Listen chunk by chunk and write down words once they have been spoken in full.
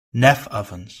Neff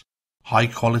ovens, high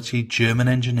quality German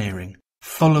engineering,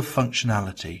 full of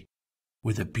functionality,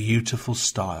 with a beautiful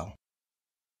style.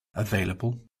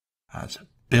 Available as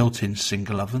built-in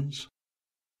single ovens,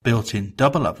 built-in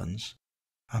double ovens,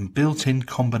 and built-in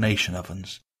combination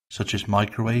ovens such as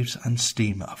microwaves and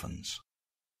steam ovens.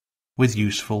 With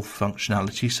useful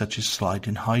functionality such as slide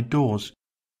and hide doors,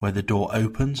 where the door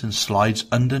opens and slides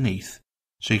underneath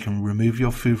so you can remove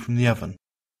your food from the oven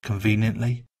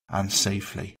conveniently and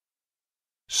safely.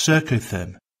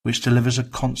 CIRCOTHERM, which delivers a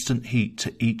constant heat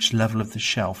to each level of the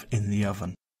shelf in the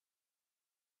oven.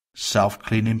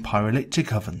 Self-cleaning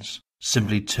pyrolytic ovens.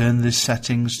 Simply turn the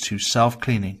settings to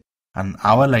self-cleaning and an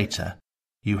hour later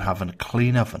you have a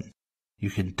clean oven. You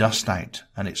can dust out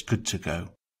and it's good to go.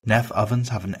 Neff ovens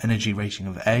have an energy rating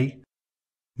of A,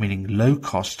 meaning low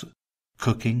cost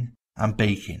cooking and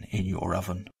baking in your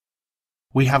oven.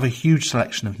 We have a huge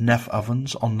selection of Neff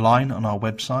ovens online on our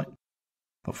website,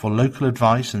 but for local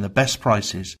advice and the best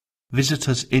prices, visit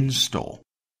us in store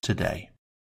today.